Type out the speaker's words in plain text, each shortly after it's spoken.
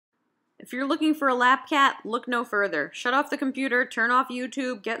If you're looking for a lap cat, look no further. Shut off the computer, turn off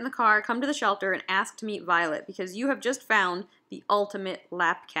YouTube, get in the car, come to the shelter, and ask to meet Violet, because you have just found the ultimate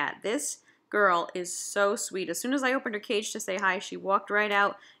lap cat. This girl is so sweet. As soon as I opened her cage to say hi, she walked right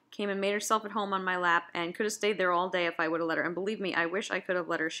out, came and made herself at home on my lap, and could have stayed there all day if I would have let her. And believe me, I wish I could have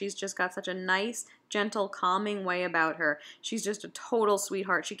let her. She's just got such a nice, gentle, calming way about her. She's just a total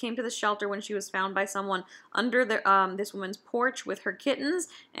sweetheart. She came to the shelter when she was found by someone under this woman's porch with her kittens,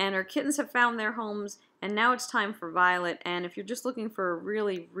 and her kittens have found their homes, and now it's time for Violet. And if you're just looking for a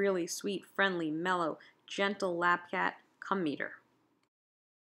really, really sweet, friendly, mellow, gentle lap cat, come meet her.